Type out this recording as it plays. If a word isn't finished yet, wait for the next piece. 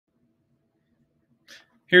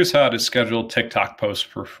Here's how to schedule TikTok posts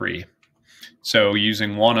for free. So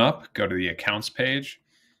using OneUp, go to the accounts page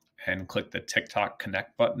and click the TikTok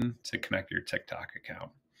Connect button to connect your TikTok account.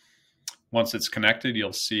 Once it's connected,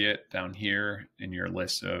 you'll see it down here in your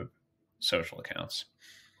list of social accounts.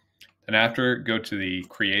 Then after, go to the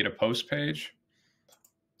Create a Post page,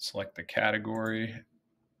 select the category,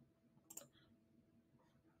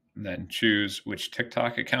 and then choose which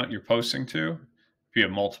TikTok account you're posting to. If you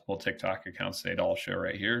have multiple TikTok accounts, they'd all show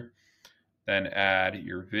right here. Then add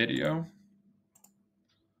your video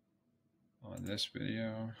on this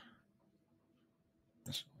video,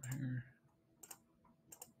 this one here.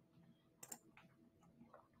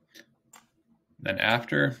 Then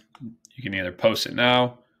after, you can either post it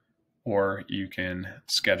now or you can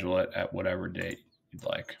schedule it at whatever date you'd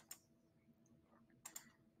like.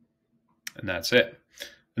 And that's it.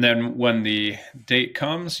 And then when the date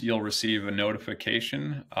comes, you'll receive a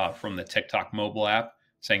notification from the TikTok mobile app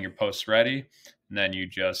saying your post's ready. And then you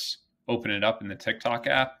just open it up in the TikTok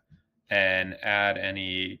app and add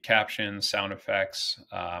any captions, sound effects,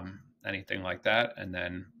 anything like that, and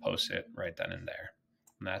then post it right then and there.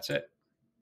 And that's it.